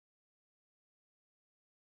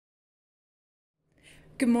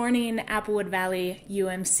Good morning, Applewood Valley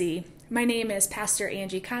UMC. My name is Pastor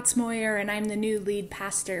Angie Kotzmoyer, and I'm the new lead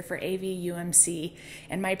pastor for AV UMC,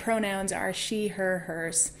 and my pronouns are she, her,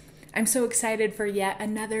 hers. I'm so excited for yet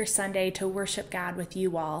another Sunday to worship God with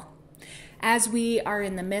you all. As we are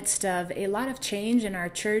in the midst of a lot of change in our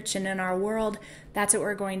church and in our world, that's what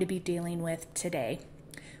we're going to be dealing with today.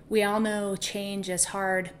 We all know change is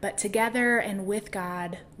hard, but together and with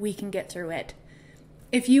God, we can get through it.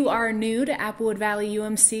 If you are new to Applewood Valley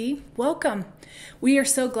UMC, welcome. We are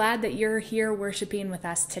so glad that you're here worshiping with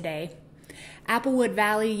us today. Applewood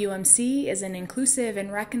Valley UMC is an inclusive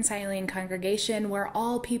and reconciling congregation where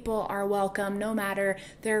all people are welcome no matter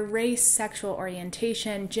their race, sexual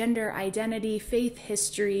orientation, gender identity, faith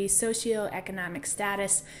history, socioeconomic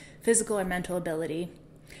status, physical or mental ability.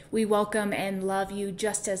 We welcome and love you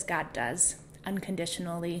just as God does,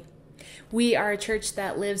 unconditionally. We are a church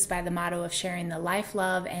that lives by the motto of sharing the life,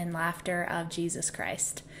 love, and laughter of Jesus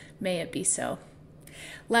Christ. May it be so.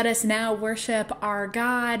 Let us now worship our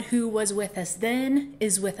God who was with us then,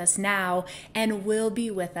 is with us now, and will be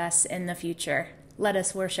with us in the future. Let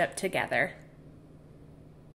us worship together.